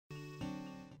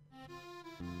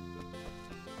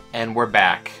And we're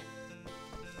back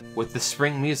with the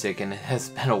spring music, and it has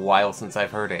been a while since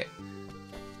I've heard it.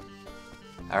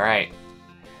 Alright.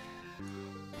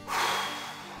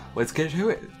 Let's get to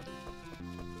it.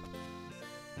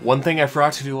 One thing I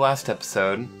forgot to do last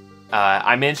episode,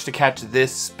 I managed to catch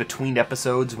this between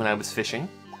episodes when I was fishing.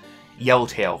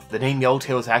 Yellowtail. The name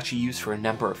Yellowtail is actually used for a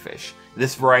number of fish.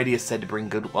 This variety is said to bring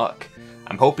good luck.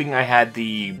 I'm hoping I had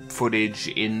the footage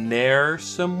in there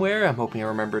somewhere. I'm hoping I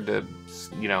remembered to,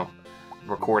 you know,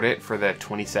 record it for the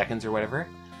 20 seconds or whatever.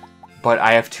 But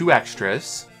I have 2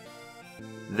 extras.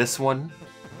 This one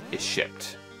is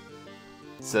shipped.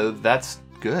 So that's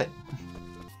good.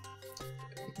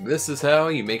 This is how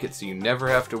you make it so you never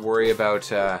have to worry about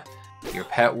your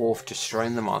pet wolf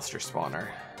destroying the monster spawner.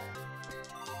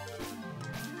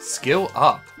 Skill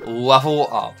up. Level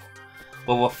up.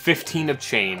 Level 15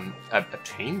 obtained.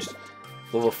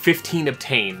 Level 15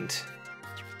 obtained.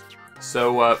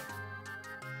 So,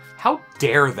 how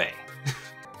dare they?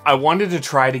 I wanted to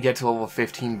try to get to level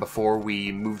 15 before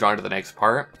we moved on to the next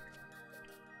part.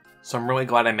 So I'm really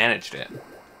glad I managed it.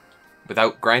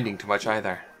 Without grinding too much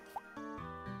either.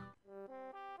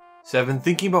 So I've been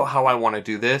thinking about how I want to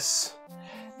do this.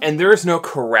 And there is no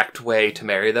correct way to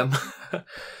marry them.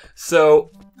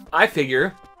 So I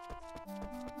figure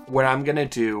what I'm gonna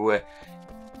do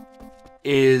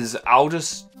is I'll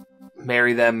just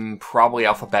marry them probably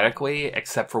alphabetically,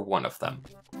 except for one of them.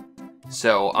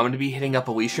 So I'm gonna be hitting up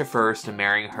Alicia first and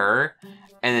marrying her,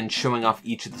 and then showing off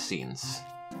each of the scenes.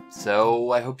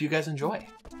 So I hope you guys enjoy.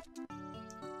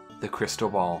 The crystal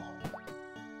ball.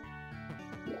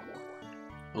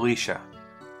 Alicia,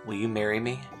 will you marry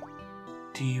me?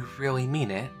 Do you really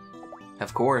mean it?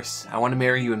 Of course, I want to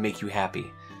marry you and make you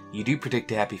happy. You do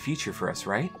predict a happy future for us,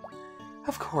 right?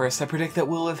 Of course, I predict that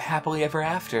we'll live happily ever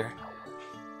after.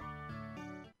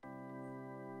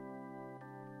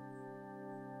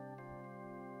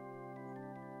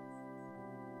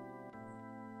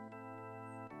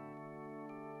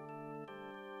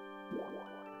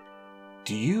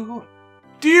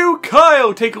 Do you,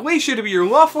 Kyle, take Alicia to be your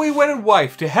lawfully wedded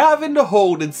wife, to have and to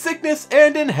hold in sickness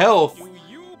and in health? Do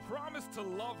you promise to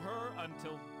love her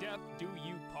until death do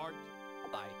you part?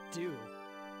 I do.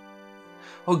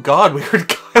 Oh god, we heard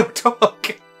Kyle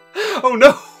talk. Oh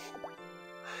no.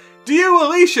 Do you,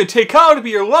 Alicia, take Kyle to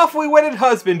be your lawfully wedded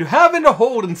husband, to have and to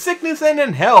hold in sickness and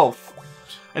in health?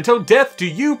 Until death do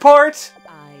you part?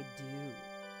 I do.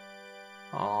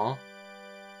 Aww.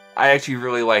 I actually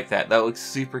really like that. That looks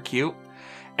super cute.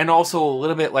 And also a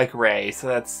little bit like Ray, so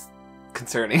that's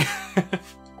concerning.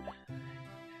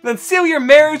 Then seal your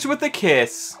marriage with a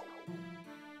kiss.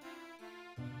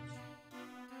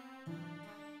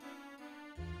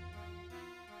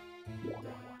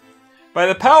 By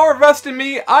the power vested in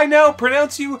me, I now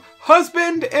pronounce you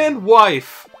husband and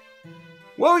wife.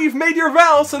 Well, you've made your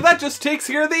vow, so that just takes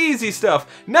care of the easy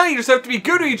stuff. Now you just have to be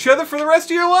good to each other for the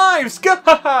rest of your lives.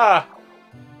 Gah-ha-ha!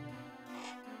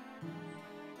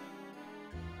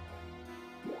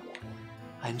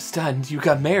 I'm stunned. You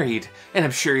got married, and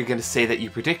I'm sure you're going to say that you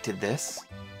predicted this.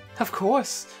 Of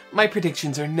course. My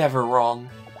predictions are never wrong.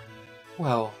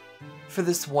 Well, for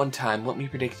this one time, let me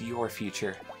predict your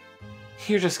future.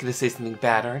 You're just going to say something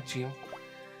bad, aren't you?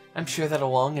 I'm sure that a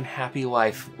long and happy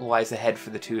life lies ahead for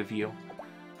the two of you.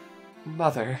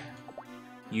 Mother,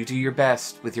 you do your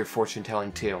best with your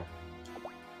fortune-telling too.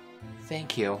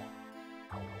 Thank you.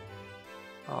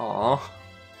 Aww.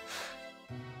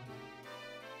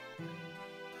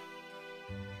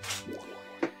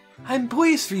 I'm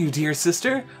pleased for you, dear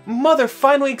sister. Mother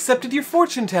finally accepted your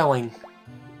fortune-telling.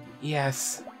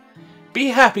 Yes. Be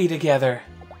happy together.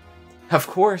 Of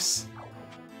course.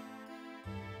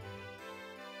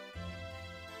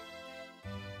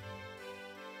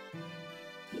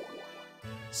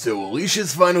 So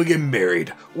Alicia's finally getting married.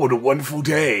 What a wonderful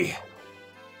day.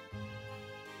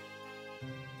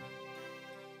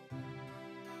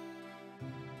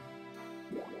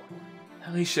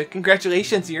 Alicia,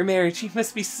 congratulations on your marriage. You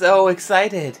must be so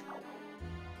excited.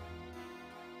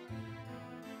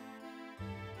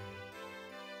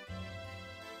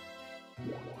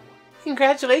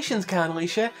 Congratulations, Count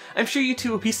Alicia. I'm sure you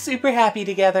two will be super happy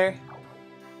together.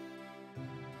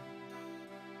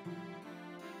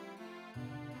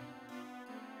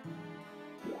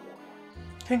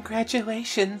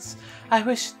 Congratulations. I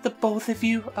wish the both of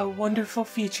you a wonderful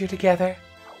future together.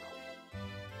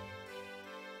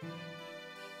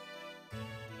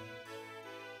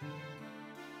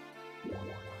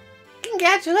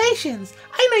 Congratulations!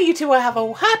 I know you two will have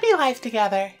a happy life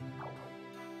together.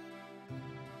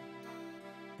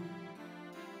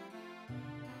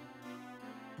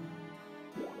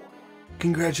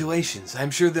 Congratulations.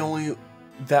 I'm sure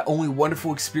that only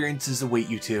wonderful experiences await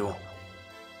you two.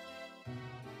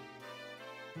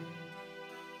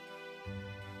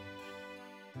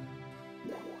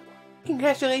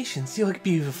 Congratulations, you look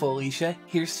beautiful, Alicia.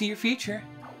 Here's to your future.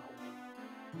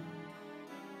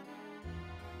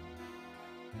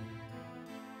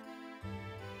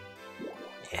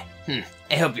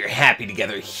 I hope you're happy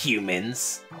together,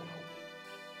 humans.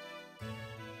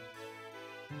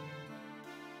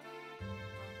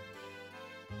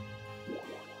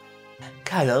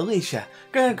 Kyle, Alicia,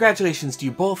 congratulations to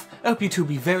you both. I hope you two will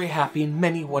be very happy and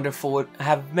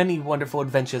have many wonderful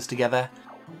adventures together.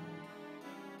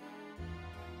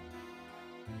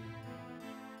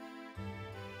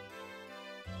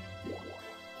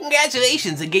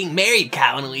 Congratulations on getting married,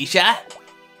 Kyle and Alicia.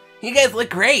 You guys look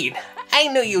great. I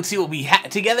know you two will be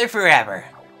together forever.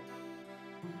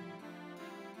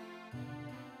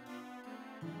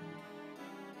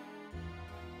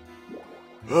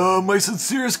 My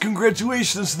sincerest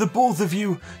congratulations to the both of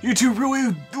you. You two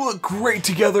really look great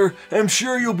together. I'm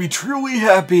sure you'll be truly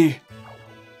happy.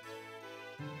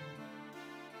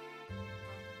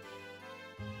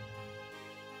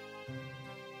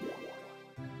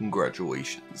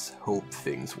 Congratulations. Hope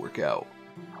things work out.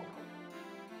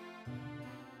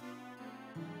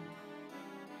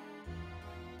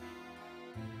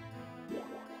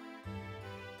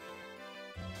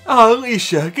 Oh,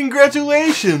 Alicia,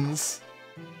 congratulations!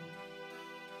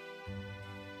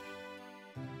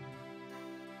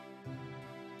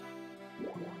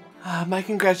 My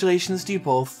congratulations to you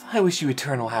both. I wish you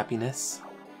eternal happiness.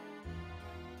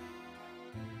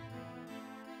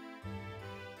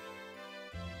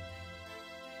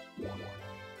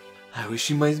 I wish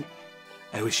you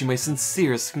my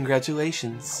sincerest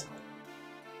congratulations.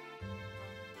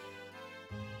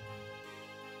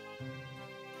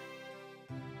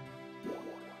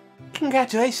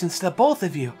 Congratulations to the both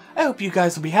of you. I hope you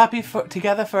guys will be happy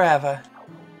together forever.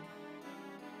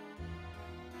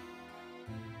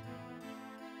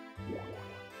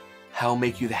 I'll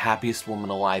make you the happiest woman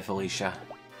alive, Alicia.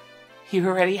 You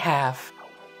already have.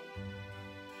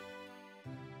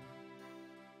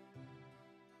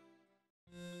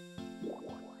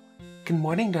 Good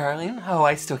morning, darling. Oh,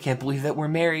 I still can't believe that we're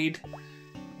married.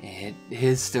 It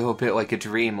is still a bit like a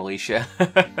dream, Alicia.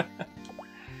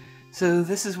 So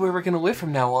this is where we're gonna live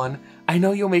from now on. I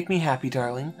know you'll make me happy,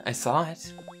 darling. I saw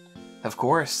it. Of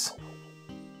course.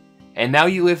 And now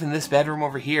you live in this bedroom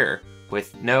over here,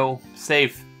 with no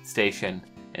save station.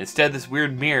 Instead, this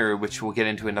weird mirror, which we'll get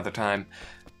into another time.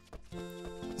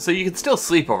 So you can still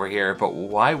sleep over here, but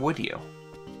why would you?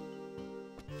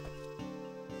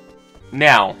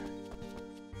 Now,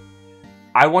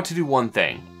 I want to do one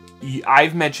thing.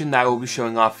 I've mentioned that I will be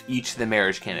showing off each of the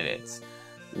marriage candidates.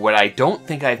 What I don't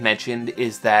think I've mentioned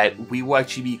is that we will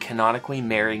actually be canonically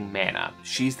marrying Mana.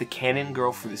 She's the canon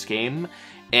girl for this game,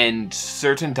 and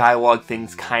certain dialogue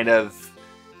things kind of,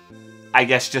 I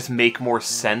guess, just make more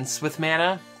sense with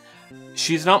Mana.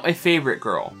 She's not my favorite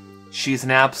girl. She's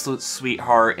an absolute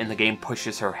sweetheart, and the game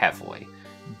pushes her heavily.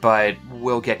 But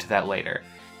we'll get to that later.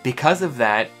 Because of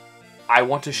that, I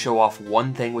want to show off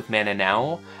one thing with Mana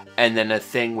now, and then a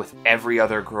thing with every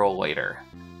other girl later.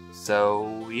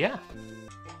 So, yeah.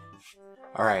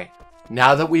 Alright,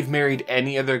 now that we've married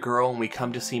any other girl and we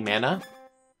come to see Mana,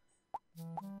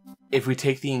 if we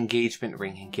take the engagement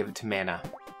ring and give it to Mana.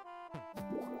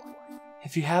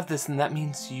 If you have this, then that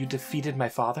means you defeated my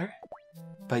father?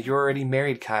 But you're already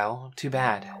married, Kyle. Too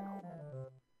bad.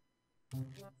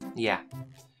 Yeah.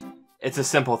 It's a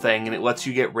simple thing, and it lets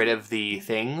you get rid of the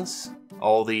things,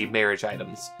 all the marriage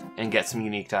items, and get some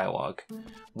unique dialogue.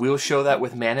 We'll show that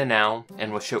with Mana now,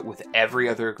 and we'll show it with every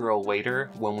other girl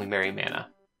later when we marry Mana.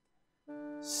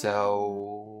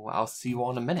 So, I'll see you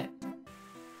all in a minute.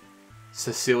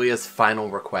 Cecilia's final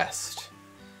request.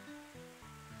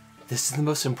 This is the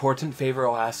most important favor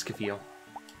I'll ask of you.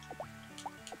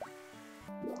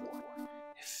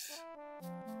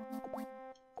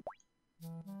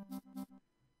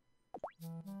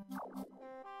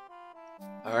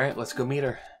 Alright, let's go meet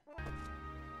her.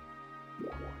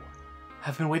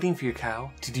 I've been waiting for you,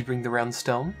 Kyle. Did you bring the round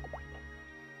stone?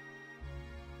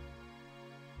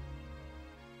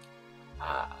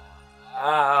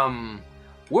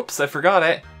 Whoops, I forgot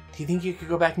it. Do you think you could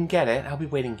go back and get it? I'll be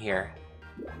waiting here.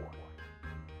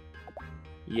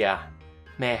 Yeah.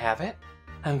 May I have it?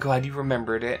 I'm glad you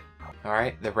remembered it.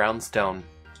 Alright, the round stone.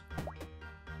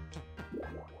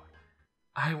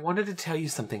 I wanted to tell you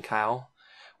something, Kyle.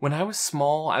 When I was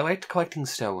small, I liked collecting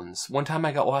stones. One time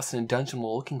I got lost in a dungeon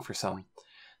while looking for some.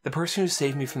 The person who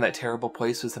saved me from that terrible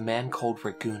place was a man called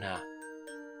Rune.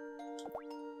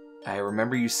 I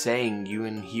remember you saying you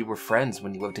and he were friends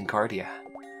when you lived in Cardia.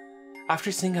 After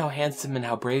seeing how handsome and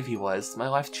how brave he was, my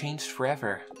life changed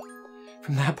forever.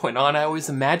 From that point on, I always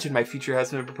imagined my future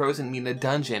husband proposing me in a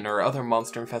dungeon or other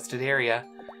monster-infested area.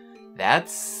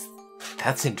 That's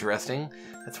interesting.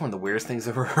 That's one of the weirdest things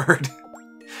I've ever heard.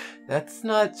 That's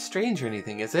not strange or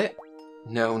anything, is it?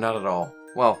 No, not at all.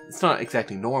 Well, it's not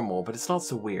exactly normal, but it's not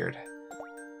so weird.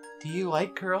 Do you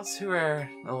like girls who are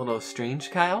a little strange,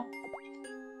 Kyle?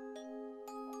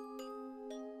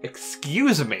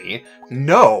 Excuse me?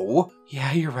 No!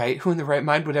 Yeah, you're right. Who in their right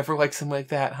mind would ever like someone like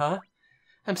that, huh?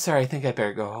 I'm sorry, I think I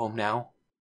better go home now.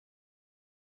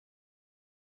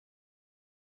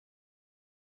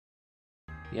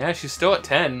 Yeah, she's still at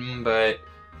 10, but,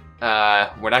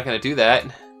 we're not gonna do that.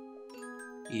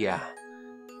 Yeah,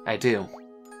 I do.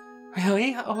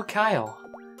 Really? Oh, Kyle.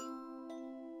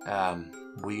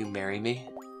 Will you marry me?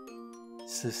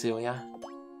 Cecilia?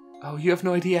 Oh, you have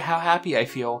no idea how happy I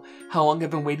feel. How long I've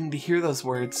been waiting to hear those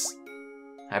words.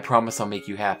 I promise I'll make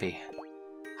you happy.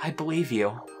 I believe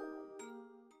you.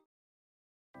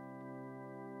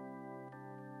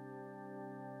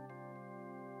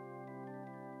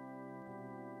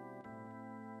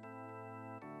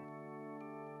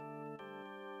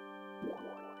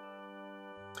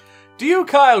 Do you,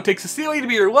 Kyle, take Cecilia to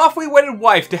be your lawfully wedded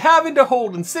wife, to have and to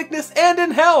hold in sickness and in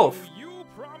health? Do you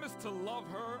promise to love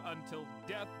her until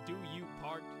death do you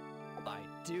part? I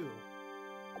do.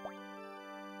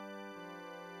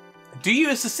 Do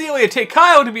you, Cecilia, take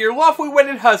Kyle to be your lawfully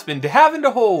wedded husband, to have and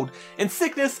to hold in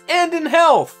sickness and in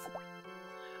health?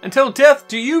 Until death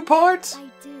do you part?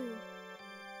 I do.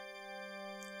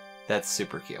 That's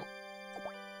super cute.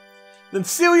 Then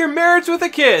seal your marriage with a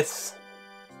kiss.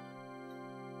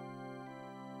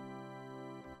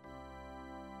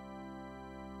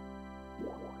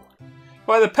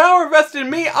 By the power vested in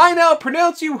me, I now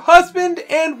pronounce you husband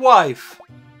and wife.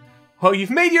 Well, you've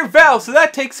made your vow, so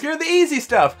that takes care of the easy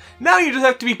stuff. Now you just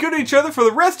have to be good to each other for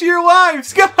the rest of your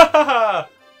lives.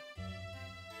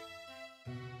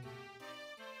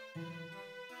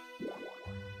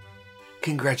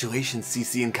 Congratulations,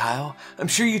 Cece and Kyle. I'm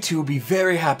sure you two will be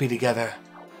very happy together.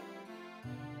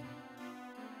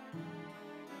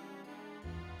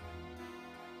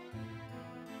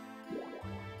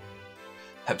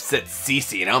 Upset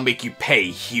Cece and I'll make you pay,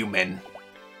 human.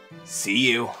 See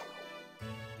you.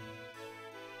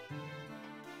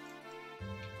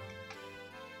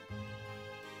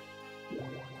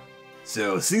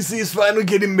 So, Cece is finally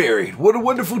getting married. What a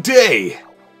wonderful day!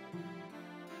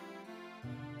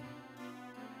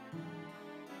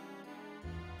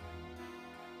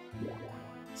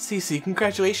 Cece,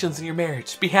 congratulations on your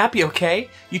marriage. Be happy, okay?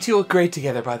 You two look great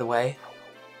together, by the way.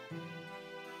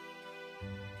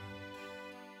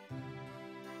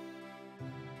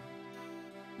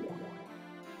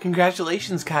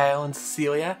 Congratulations, Kyle and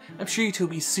Cecilia. I'm sure you two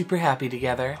will be super happy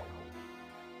together.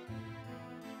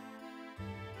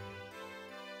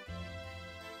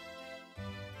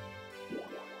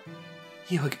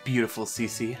 You look beautiful,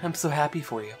 Cece. I'm so happy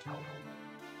for you.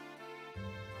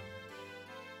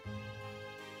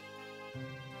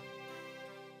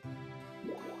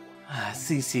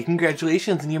 Cece,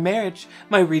 congratulations on your marriage.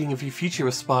 My reading of your future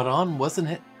was spot on, wasn't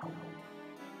it?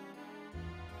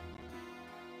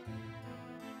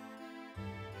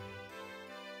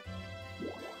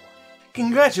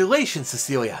 Congratulations,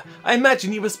 Cecilia. I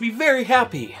imagine you must be very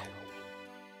happy.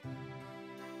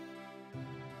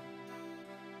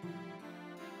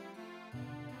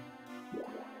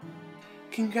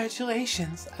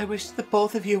 Congratulations. I wish the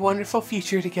both of you a wonderful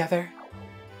future together.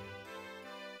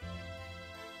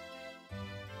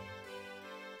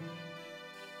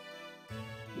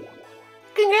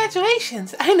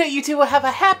 Congratulations! I know you two will have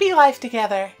a happy life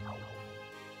together.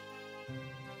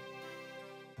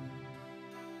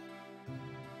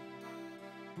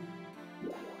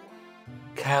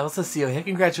 Kyle, Cecilia,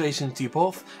 congratulations to you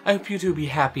both. I hope you two will be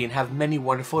happy and have many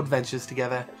wonderful adventures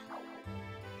together.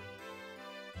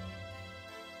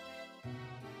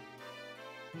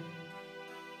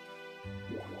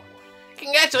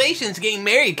 Congratulations getting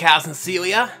married, Kyle and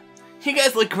Cecilia. You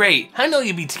guys look great. I know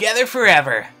you'll be together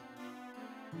forever.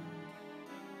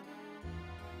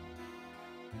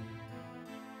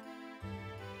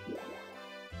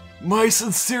 My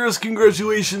sincerest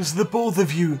congratulations to the both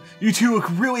of you. You two look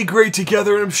really great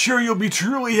together and I'm sure you'll be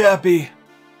truly happy.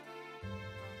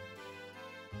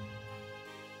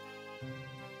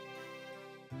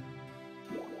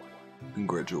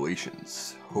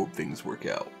 Congratulations. Hope things work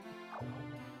out.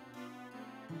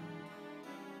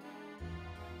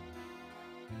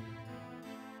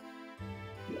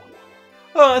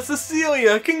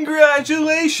 Cecilia,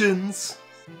 congratulations!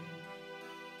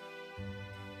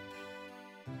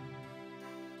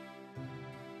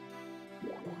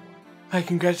 My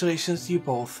congratulations to you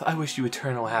both. I wish you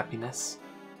eternal happiness.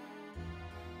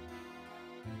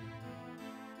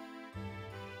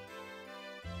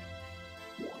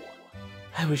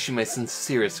 I wish you my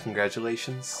sincerest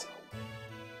congratulations.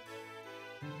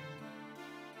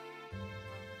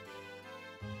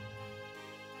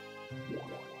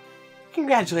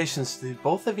 Congratulations to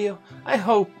both of you. I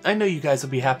know you guys will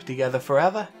be happy together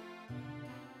forever.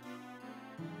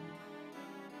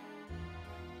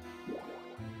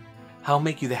 I'll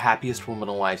make you the happiest woman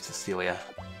alive, Cecilia.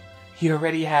 You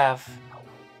already have.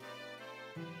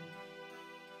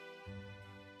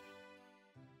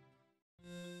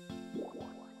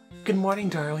 Good morning,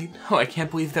 darling. Oh, I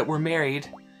can't believe that we're married.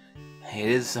 It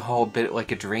is a whole bit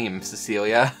like a dream,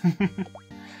 Cecilia.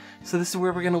 So this is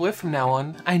where we're gonna live from now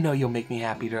on. I know you'll make me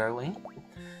happy, darling.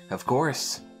 Of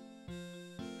course.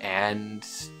 And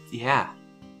yeah.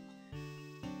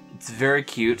 It's very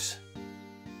cute,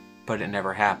 but it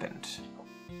never happened.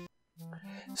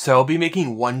 So I'll be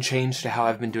making one change to how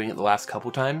I've been doing it the last couple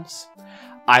times.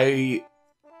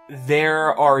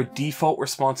 There are default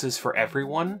responses for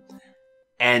everyone,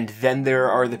 and then there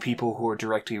are the people who are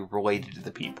directly related to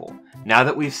the people. Now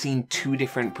that we've seen two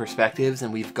different perspectives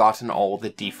and we've gotten all the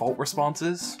default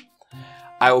responses,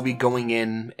 I will be going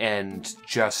in and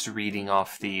just reading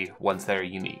off the ones that are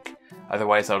unique.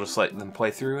 Otherwise, I'll just let them play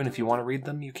through, and if you want to read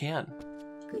them, you can.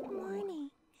 Good morning.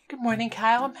 Good morning,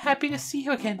 Kyle. I'm happy to see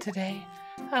you again today.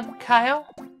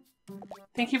 Kyle?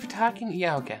 Thank you for talking.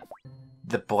 Yeah, okay.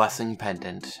 The Blessing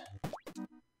Pendant.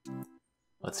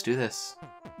 Let's do this.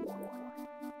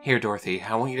 Here, Dorothy,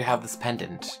 I want you to have this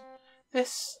pendant.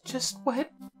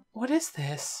 What is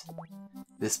this?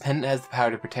 This pendant has the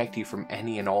power to protect you from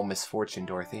any and all misfortune,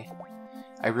 Dorothy.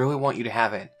 I really want you to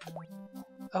have it.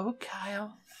 Oh,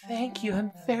 Kyle, thank you.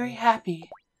 I'm very happy.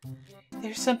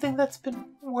 There's something that's been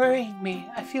worrying me.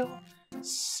 I feel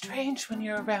strange when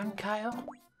you're around, Kyle.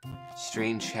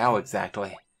 Strange how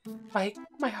exactly? Like,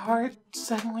 my heart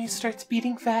suddenly starts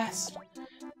beating fast.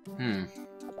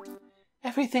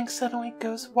 Everything suddenly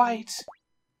goes white.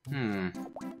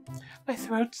 My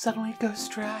throat suddenly goes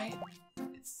dry.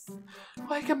 It's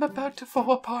like I'm about to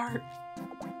fall apart.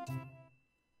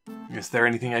 Is there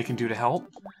anything I can do to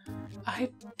help?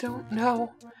 I don't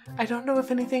know. I don't know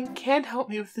if anything can help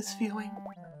me with this feeling.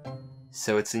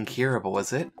 So it's incurable,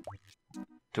 is it?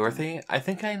 Dorothy, I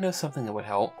think I know something that would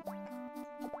help.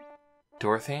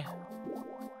 Dorothy?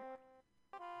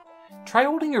 Try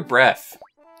holding your breath.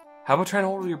 How about trying to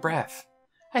hold your breath?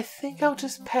 I think I'll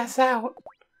just pass out.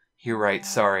 You're right,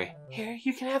 sorry. Here,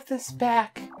 you can have this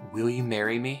back. Will you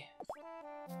marry me?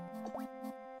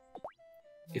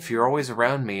 If you're always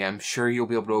around me, I'm sure you'll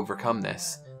be able to overcome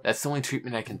this. That's the only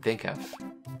treatment I can think of.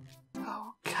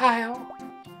 Oh, Kyle.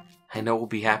 I know we'll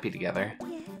be happy together.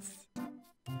 Yes.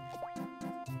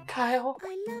 Kyle.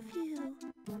 I love you.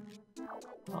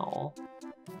 Oh.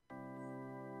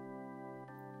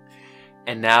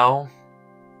 And now,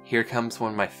 here comes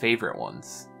one of my favorite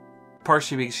ones.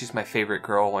 Partially because she's my favorite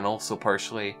girl, and also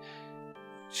partially,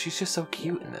 she's just so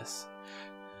cute in this.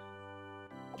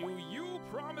 Do you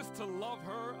promise to love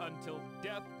her until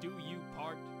death do you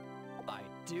part? I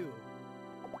do.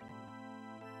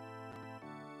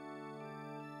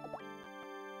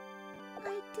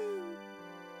 I do.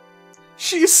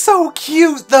 She's so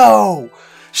cute, though!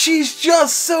 She's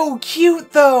just so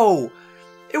cute, though!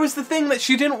 It was the thing that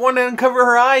she didn't want to uncover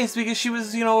her eyes because she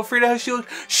was, afraid of how she looked.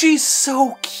 She's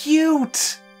so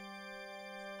cute!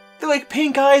 They're like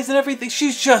pink eyes and everything.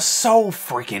 She's just so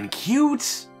freaking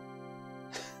cute!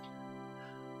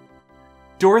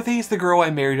 Dorothy's the girl I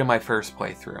married in my first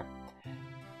playthrough.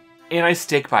 And I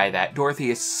stick by that. Dorothy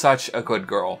is such a good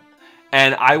girl.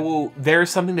 And there's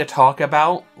something to talk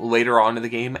about later on in the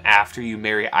game after you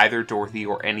marry either Dorothy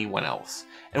or anyone else.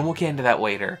 And we'll get into that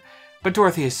later. But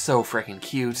Dorothy is so freaking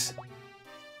cute.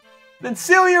 Then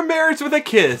seal your marriage with a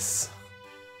kiss!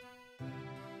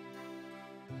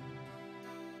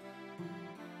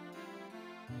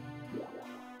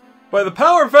 By the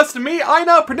power vested in me, I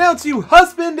now pronounce you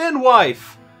husband and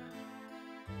wife!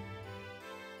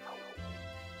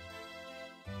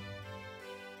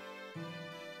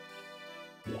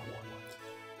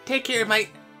 Take care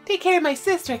of my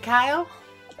sister, Kyle.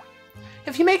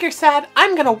 If you make her sad,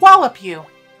 I'm gonna wallop you.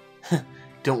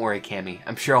 Don't worry, Cammy.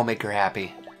 I'm sure I'll make her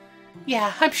happy.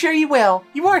 Yeah, I'm sure you will.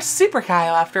 You are Super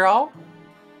Kyle, after all.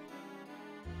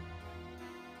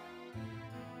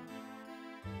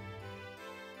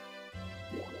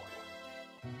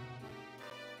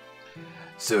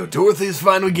 So Dorothy's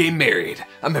finally getting married.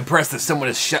 I'm impressed that someone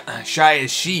as shy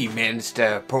as she managed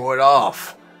to pull it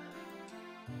off.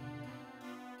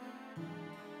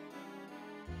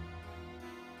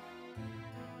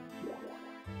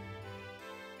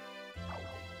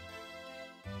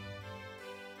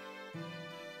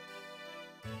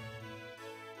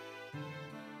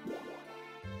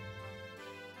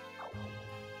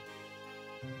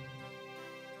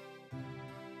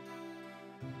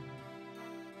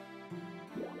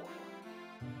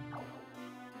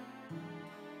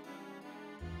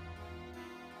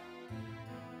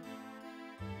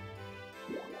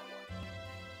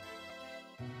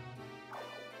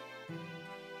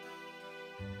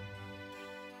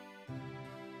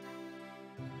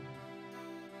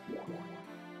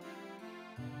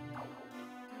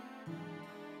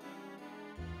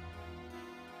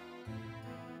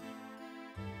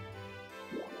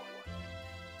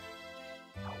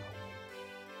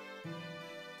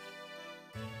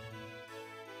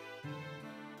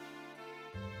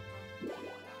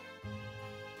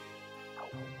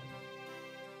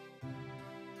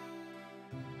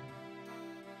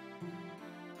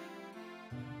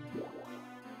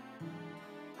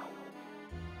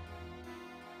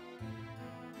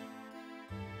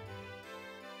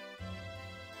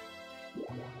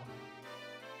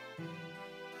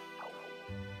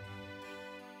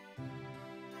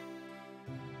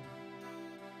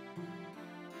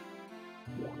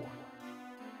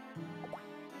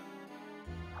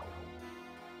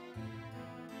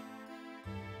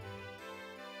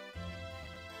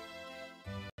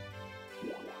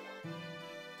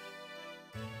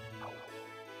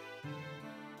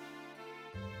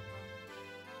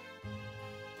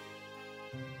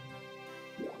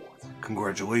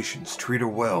 Congratulations, treat her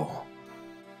well.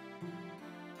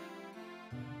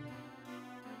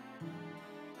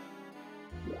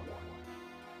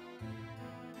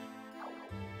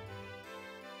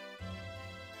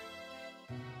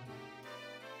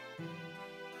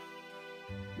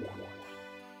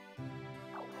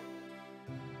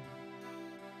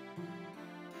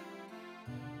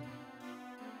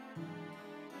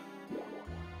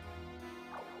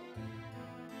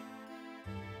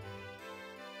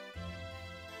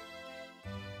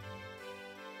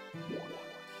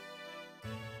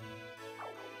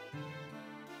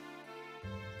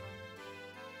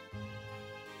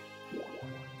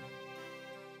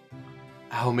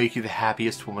 I'll make you the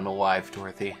happiest woman alive,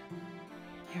 Dorothy.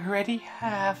 You already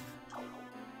have.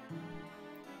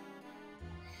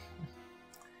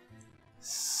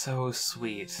 So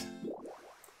sweet.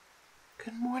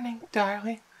 Good morning,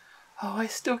 darling. Oh, I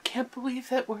still can't believe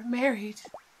that we're married.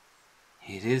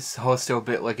 It is also a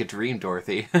bit like a dream,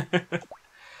 Dorothy.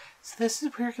 So this is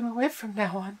where we're gonna live from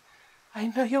now on. I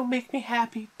know you'll make me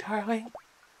happy, darling.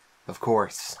 Of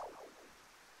course.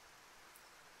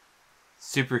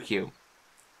 Super cute.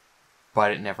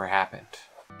 But it never happened.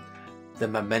 The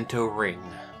memento ring.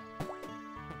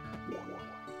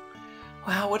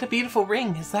 Wow, what a beautiful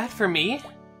ring. Is that for me?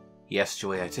 Yes,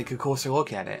 Julia, take a closer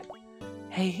look at it.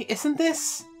 Hey, isn't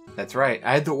this? That's right,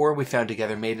 I had the ore we found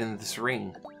together made into this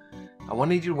ring. I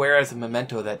wanted you to wear it as a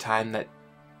memento that time that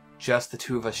just the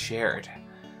two of us shared.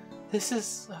 This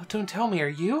is... Oh, don't tell me, are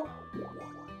you?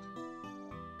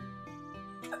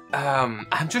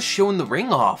 I'm just showing the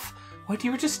ring off. What,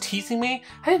 you were just teasing me?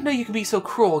 I didn't know you could be so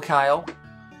cruel, Kyle.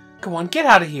 Come on, get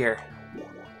out of here.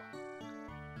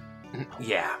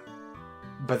 Yeah.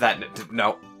 But that...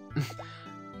 No.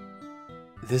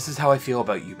 This is how I feel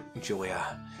about you,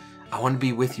 Julia. I want to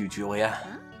be with you, Julia.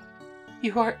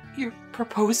 You're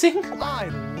proposing? I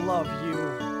love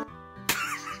you.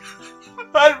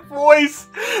 That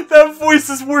voice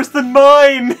is worse than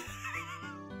mine.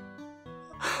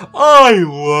 I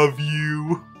love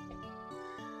you.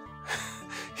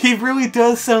 He really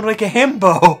does sound like a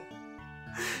himbo.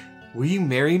 Will you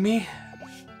marry me?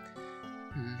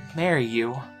 Marry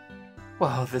you?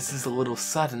 Well, this is a little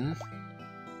sudden.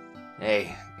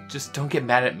 Hey, just don't get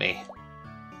mad at me.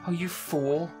 Oh, you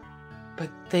fool.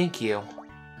 But thank you.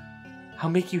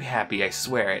 I'll make you happy, I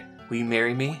swear it. Will you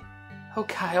marry me? Oh,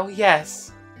 Kyle,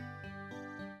 yes.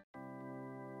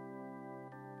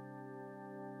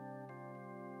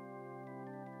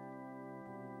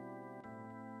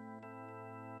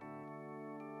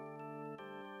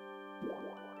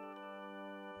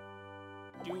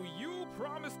 Do you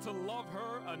promise to love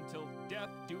her until death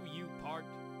do you part?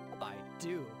 I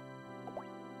do.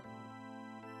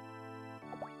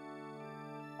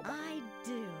 I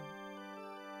do.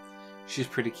 She's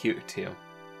pretty cute, too.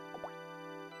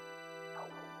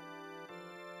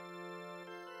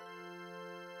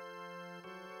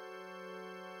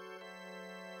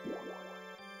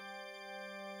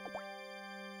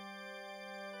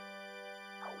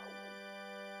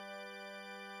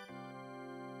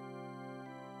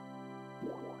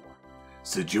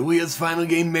 So Julia's finally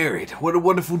getting married. What a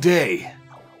wonderful day.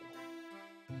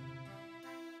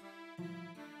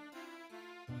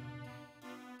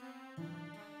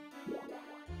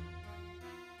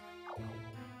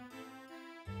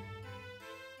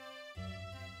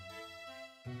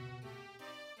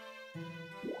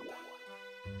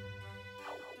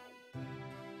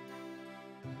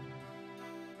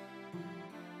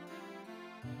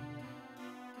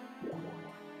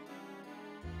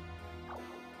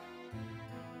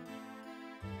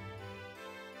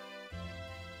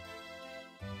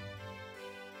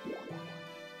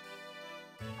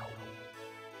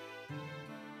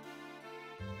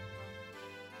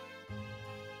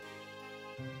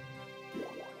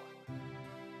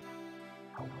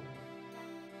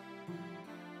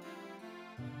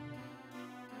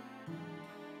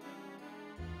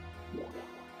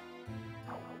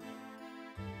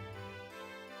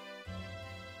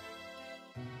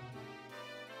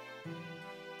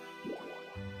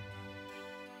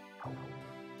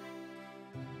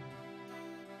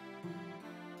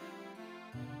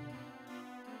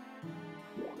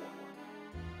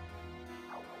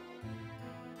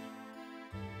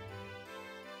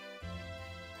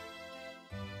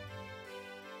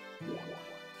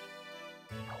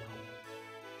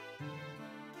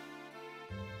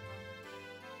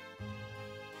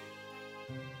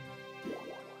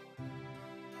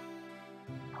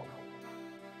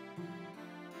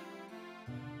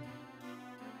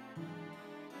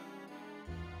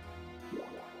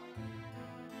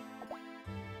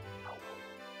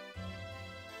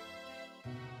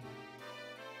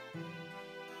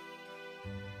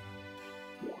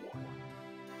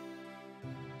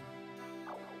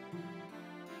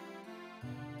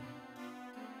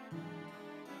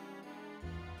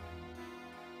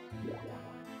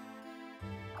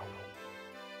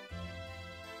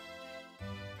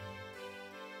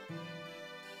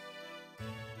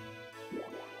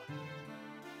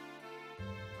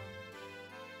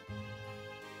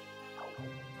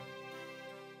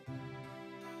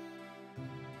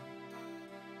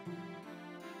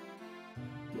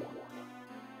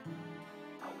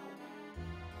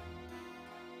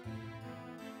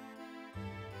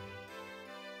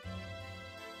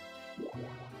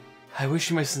 I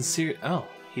wish you my sincere... Oh,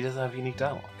 he doesn't have unique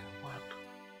dialogue. What?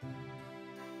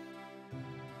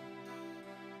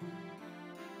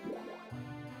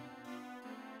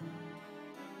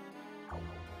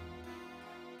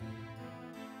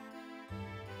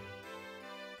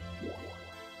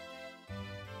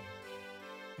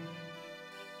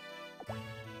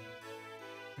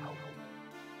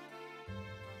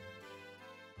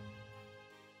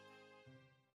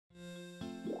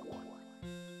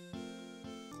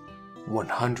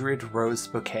 100 rose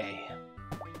bouquet.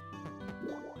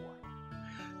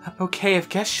 A bouquet of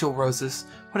Gestial roses.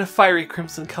 What a fiery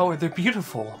crimson color. They're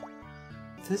beautiful.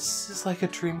 This is like a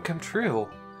dream come true.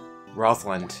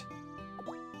 Rosalind,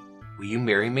 will you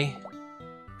marry me?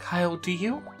 Kyle, do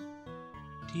you?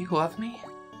 Do you love me?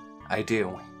 I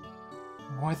do.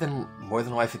 More than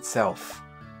life itself.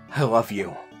 I love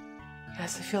you.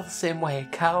 Yes, I feel the same way.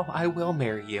 Kyle, I will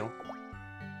marry you.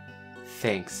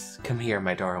 Thanks. Come here,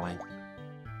 my darling.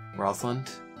 Rosalind,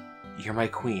 you're my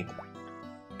queen.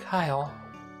 Kyle.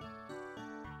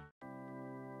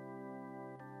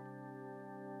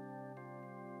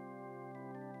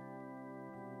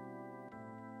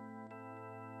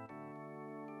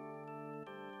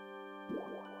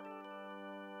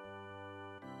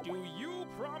 Do you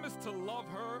promise to love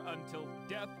her until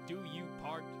death do you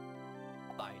part?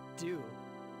 I do.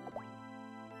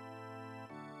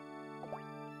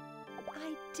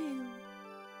 I do.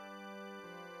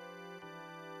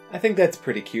 I think that's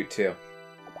pretty cute too.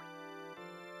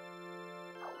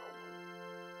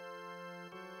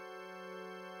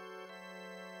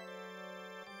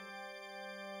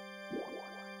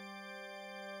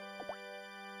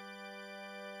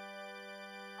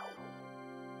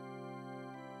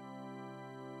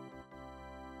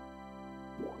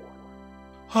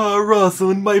 Ah,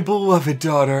 Rosalind, my beloved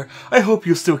daughter, I hope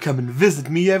you'll still come and visit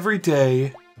me every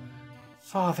day.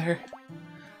 Father,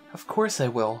 of course I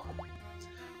will.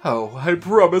 Oh, I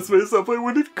promised myself I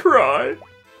wouldn't cry.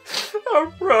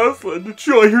 Oh, Rosalind,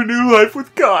 enjoy your new life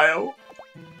with Kyle.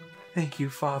 Thank you,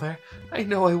 Father. I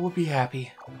know I will be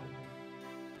happy.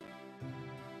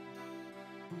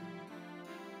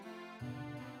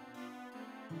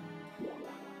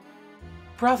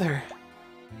 Brother!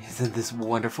 Isn't this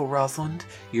wonderful, Rosalind?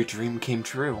 Your dream came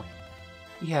true.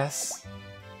 Yes.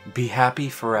 Be happy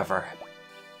forever.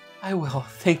 I will.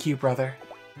 Thank you, brother.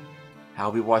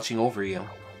 I'll be watching over you.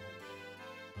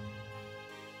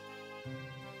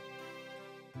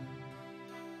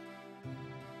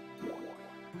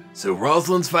 So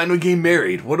Rosalind's finally getting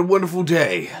married. What a wonderful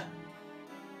day.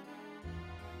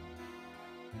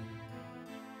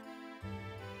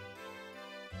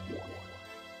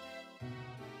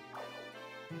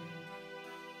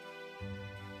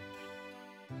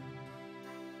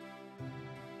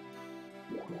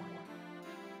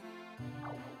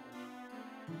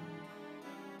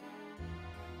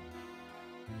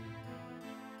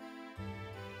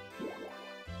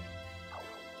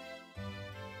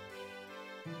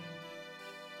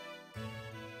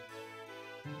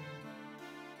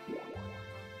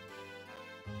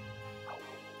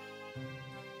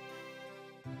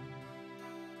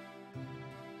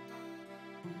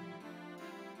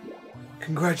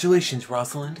 Congratulations,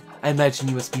 Rosalind. I imagine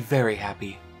you must be very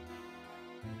happy.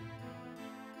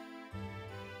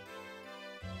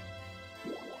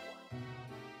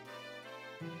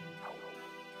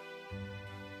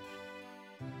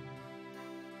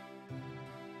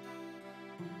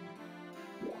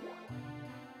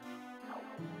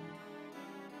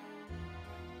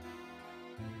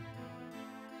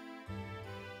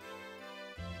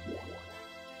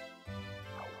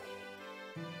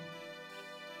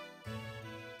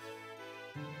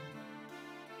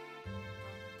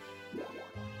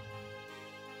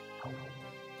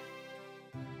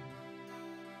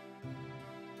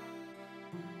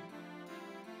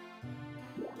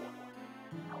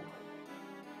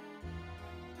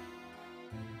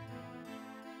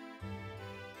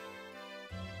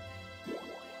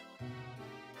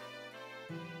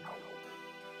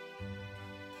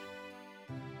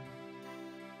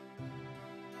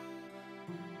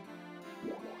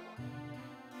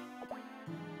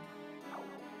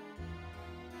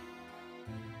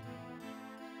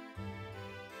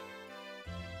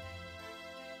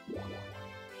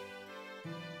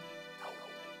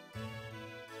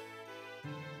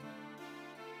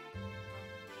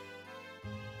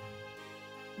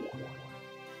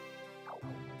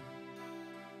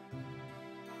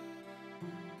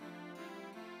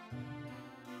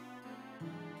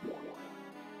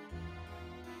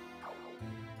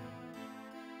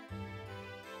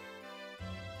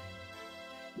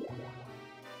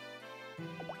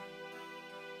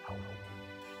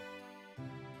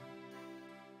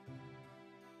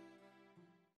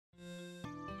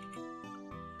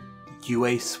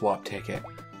 UA swap ticket.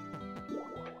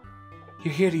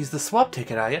 You're here to use the swap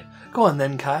ticket, are you? Go on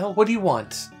then, Kyle. What do you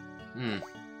want?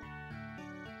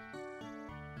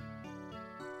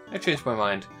 I changed my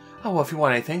mind. Oh, well, if you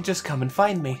want anything, just come and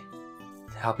find me.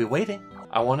 I'll be waiting.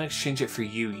 I want to exchange it for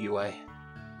you, UA.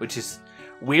 Which is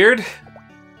weird.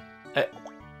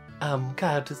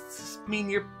 God, does this mean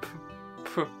you're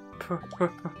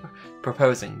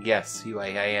proposing? Yes, UA,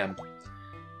 I am.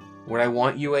 What I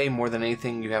want, UA, more than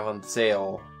anything you have on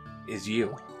sale, is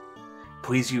you.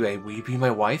 Please, UA, will you be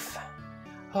my wife?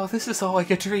 Oh, this is all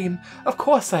like a dream. Of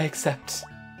course I accept.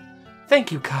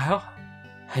 Thank you, Kyle.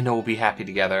 I know we'll be happy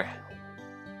together.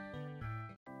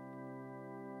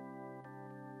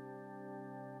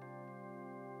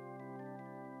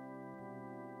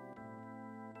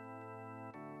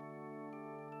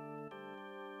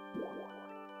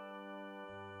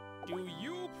 Do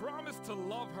you promise to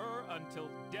love her until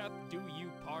death do you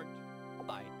part?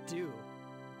 I do.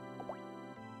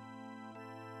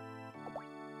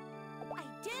 I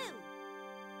do.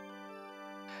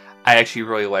 I actually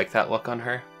really like that look on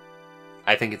her.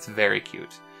 I think it's very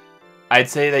cute. I'd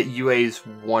say that UA's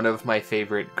one of my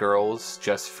favorite girls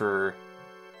just for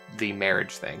the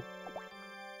marriage thing.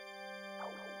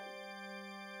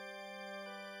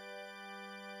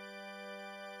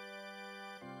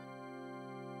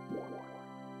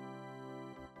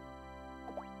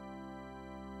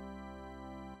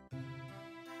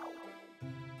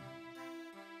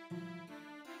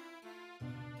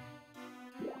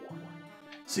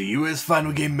 So UA's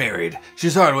finally getting married.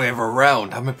 She's hardly ever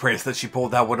around. I'm impressed that she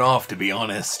pulled that one off, to be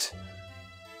honest.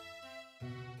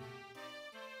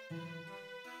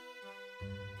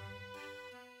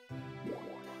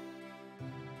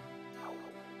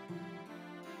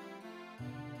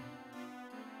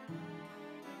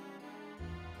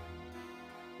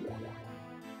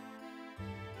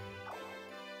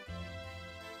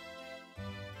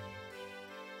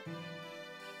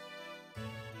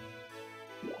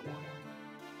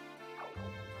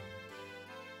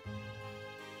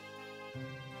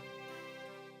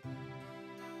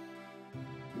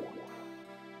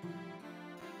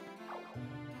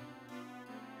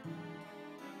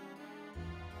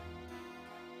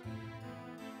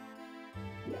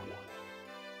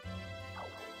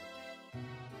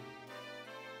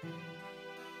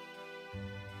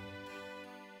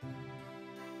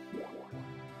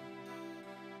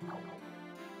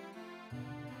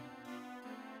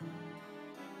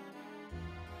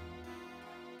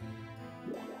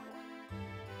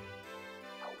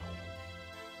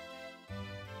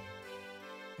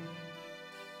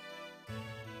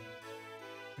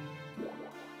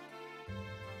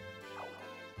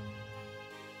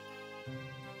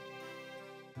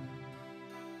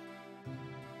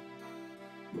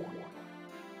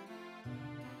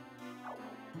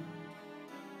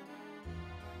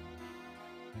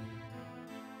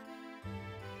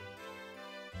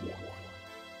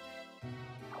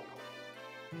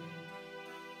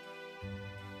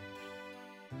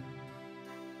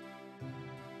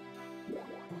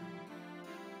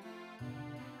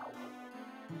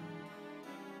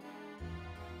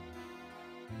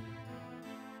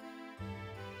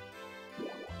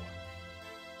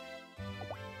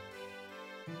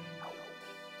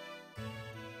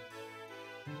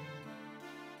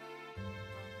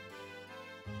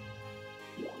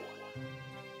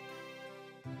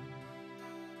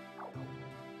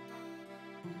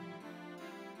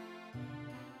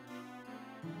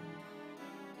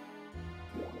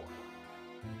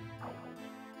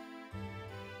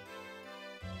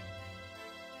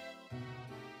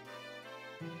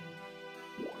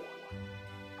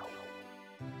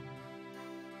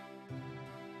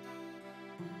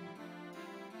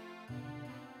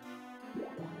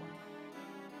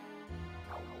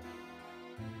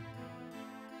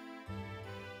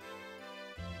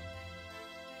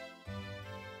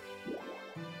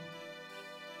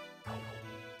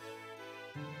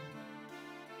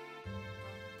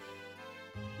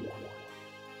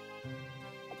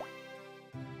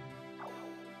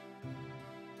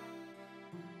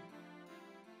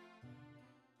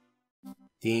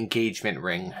 The engagement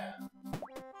ring.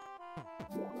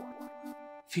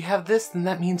 If you have this, then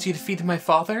that means you defeated my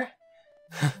father?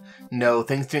 No,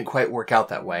 things didn't quite work out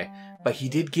that way, but he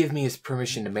did give me his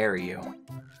permission to marry you.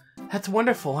 That's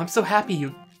wonderful. I'm so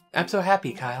happy,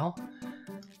 Kyle.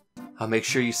 I'll make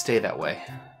sure you stay that way.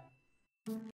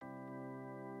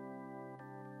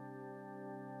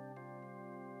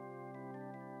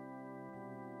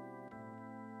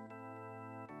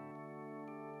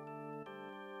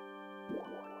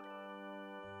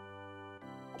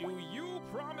 Do you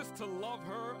promise to love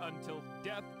her until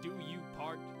death do you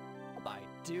part?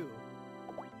 do.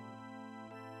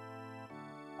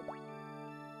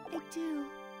 I do.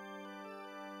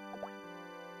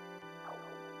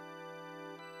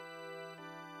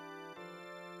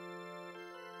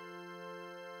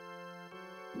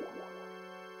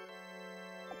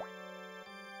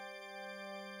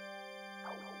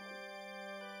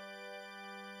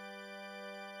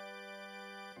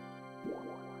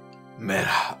 Man,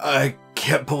 I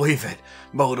can't believe it.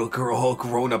 My little girl all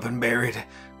grown up and married.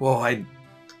 Well, I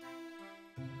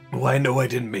know I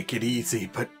didn't make it easy,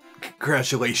 but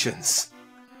congratulations.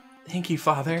 Thank you,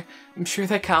 Father. I'm sure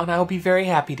that Kyle and I will be very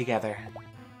happy together.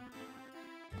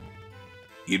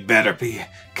 You'd better be.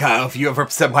 Kyle, if you ever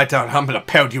upset my dad, I'm gonna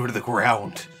pound you into the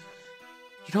ground.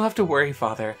 You don't have to worry,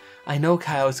 Father. I know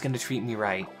Kyle is going to treat me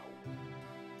right.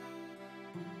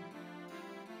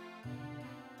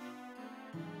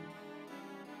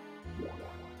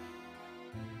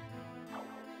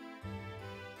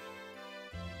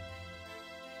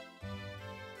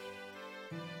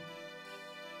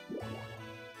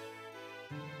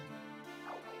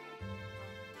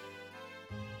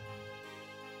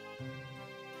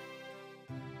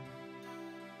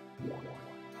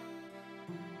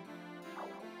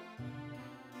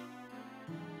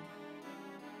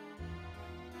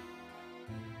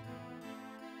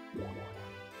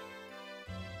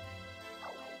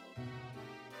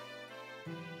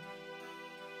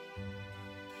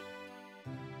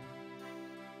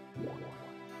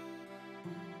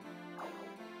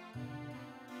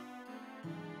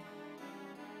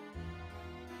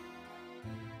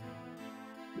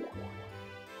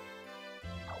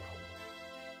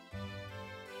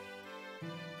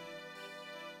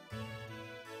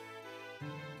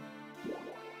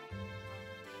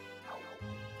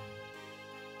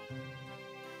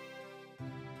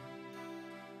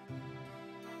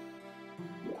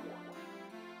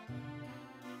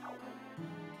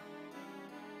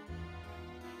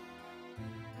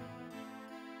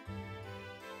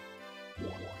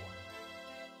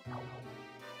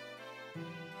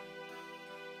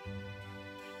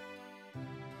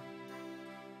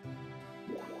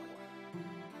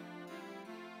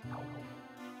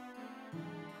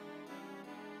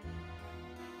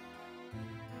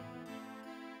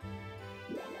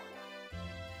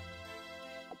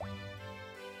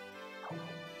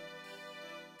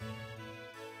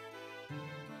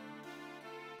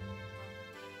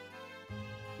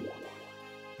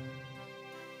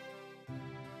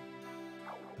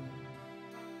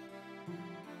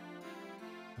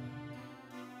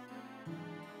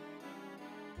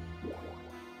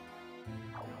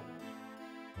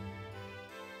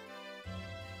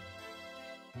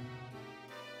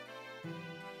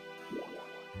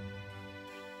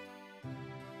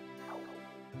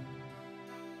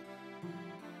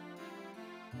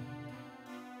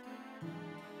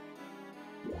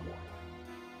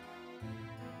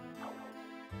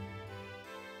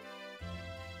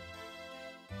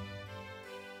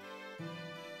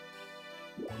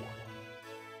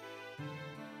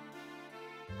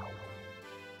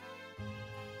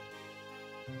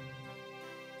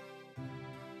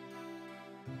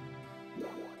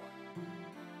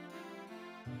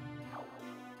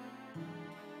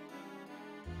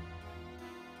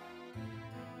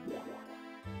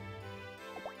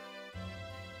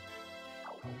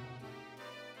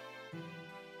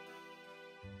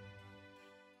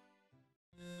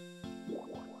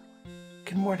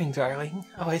 Good morning, darling.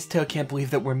 Oh, I still can't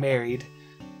believe that we're married.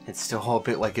 It's still all a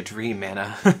bit like a dream,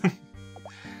 Anna.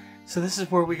 So this is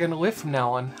where we're gonna live from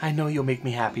now on. I know you'll make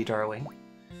me happy, darling.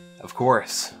 Of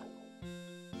course.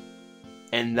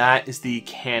 And that is the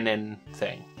canon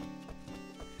thing.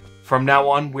 From now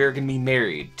on, we're gonna be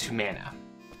married to Mana.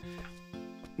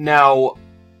 Now,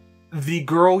 the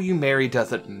girl you marry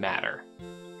doesn't matter.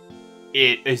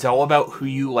 It is all about who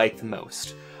you like the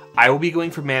most. I will be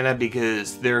going for Mana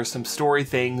because there are some story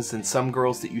things and some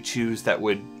girls that you choose that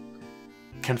would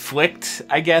conflict,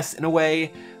 I guess, in a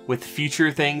way, with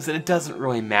future things, and it doesn't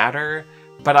really matter,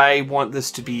 but I want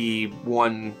this to be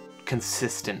one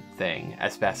consistent thing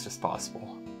as best as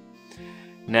possible.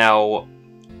 Now,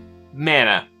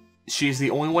 Mana, she's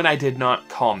the only one I did not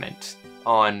comment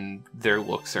on their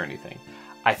looks or anything.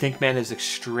 I think Mana is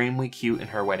extremely cute in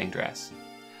her wedding dress.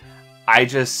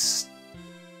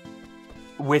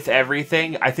 With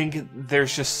everything, I think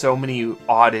there's just so many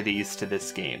oddities to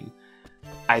this game.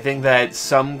 I think that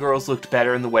some girls looked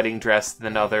better in the wedding dress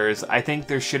than others. I think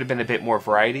there should have been a bit more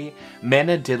variety.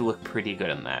 Mana did look pretty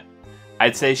good in that.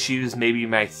 I'd say she was maybe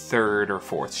my third or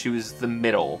fourth. She was the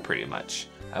middle, pretty much,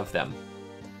 of them.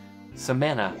 So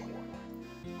Mana.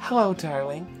 Hello,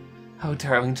 darling. Oh,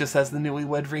 darling just has the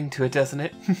newlywed ring to it, doesn't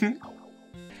it?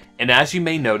 And as you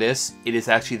may notice, it is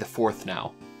actually the 4th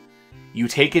now. You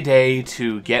take a day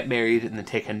to get married and then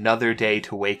take another day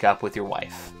to wake up with your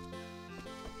wife.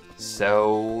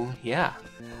 So, yeah.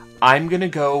 I'm gonna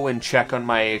go and check on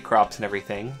my crops and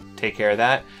everything, take care of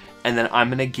that, and then I'm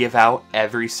gonna give out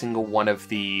every single one of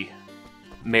the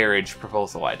marriage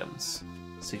proposal items.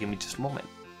 So give me just a moment.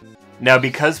 Now,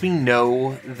 because we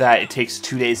know that it takes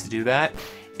 2 days to do that,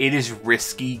 it is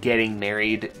risky getting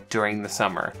married during the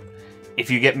summer. If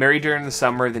you get married during the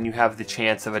summer, then you have the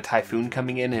chance of a typhoon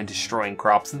coming in and destroying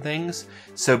crops and things,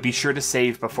 so be sure to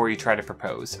save before you try to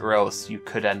propose, or else you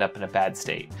could end up in a bad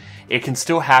state. It can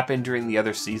still happen during the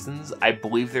other seasons. I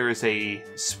believe there is a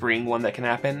spring one that can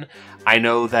happen. I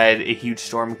know that a huge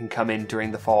storm can come in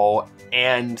during the fall,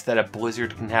 and that a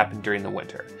blizzard can happen during the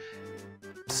winter.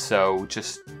 So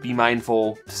just be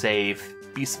mindful, save,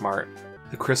 be smart.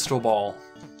 The crystal ball.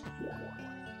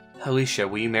 Alicia,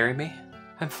 will you marry me?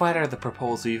 I'm flattered at the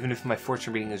proposal. Even if my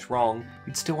fortune reading is wrong,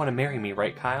 you'd still want to marry me,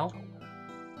 right, Kyle?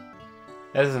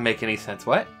 That doesn't make any sense.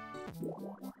 What?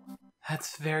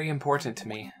 That's very important to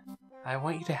me. I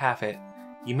want you to have it.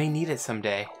 You may need it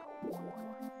someday.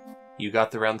 You got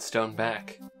the round stone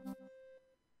back.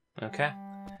 Okay.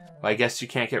 Well, I guess you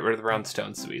can't get rid of the round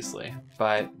stone so easily.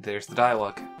 But there's the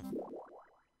dialogue.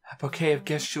 A bouquet of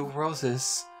guest jewel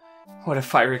roses. What a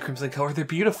fiery crimson color. They're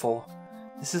beautiful.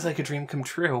 This is like a dream come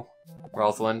true.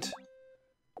 Rosalind.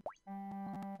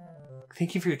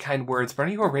 Thank you for your kind words, but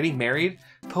aren't you already married?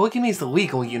 Polygamy is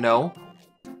illegal, you know.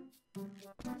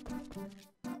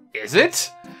 Is it?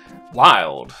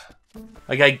 Wild.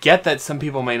 Like, I get that some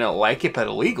people may not like it, but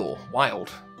illegal.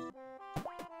 Wild.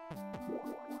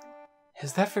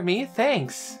 Is that for me?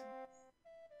 Thanks.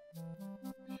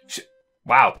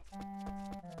 Wow.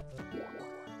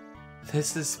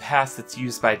 This is past its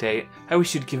use-by date. I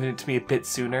wish you'd given it to me a bit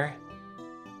sooner.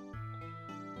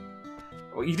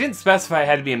 Well, you didn't specify it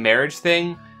had to be a marriage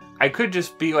thing. I could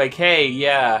just be like, hey,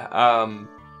 yeah,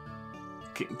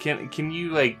 can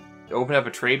you, like, open up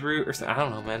a trade route or something? I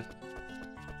don't know, man.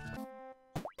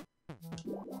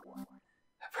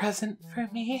 A present for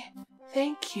me?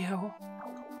 Thank you.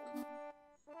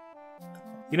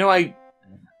 You know, I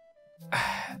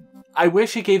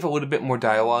wish it gave a little bit more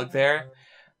dialogue there,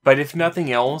 but if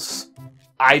nothing else,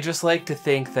 I just like to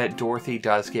think that Dorothy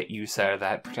does get use out of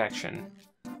that protection.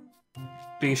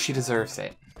 Because she deserves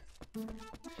it.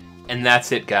 And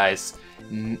that's it, guys.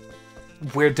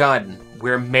 We're done.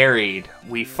 We're married.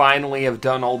 We finally have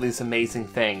done all these amazing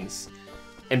things.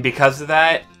 And because of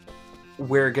that,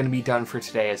 we're going to be done for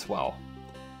today as well.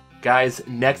 Guys,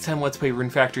 next time Let's Play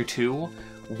Rune Factory 2,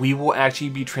 we will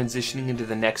actually be transitioning into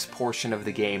the next portion of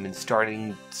the game and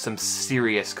starting some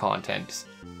serious content.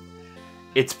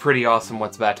 It's pretty awesome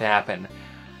what's about to happen.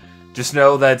 Just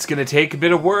know that it's going to take a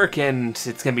bit of work and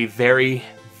it's going to be very,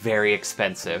 very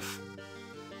expensive.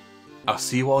 I'll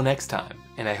see you all next time,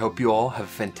 and I hope you all have a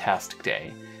fantastic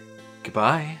day.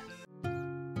 Goodbye.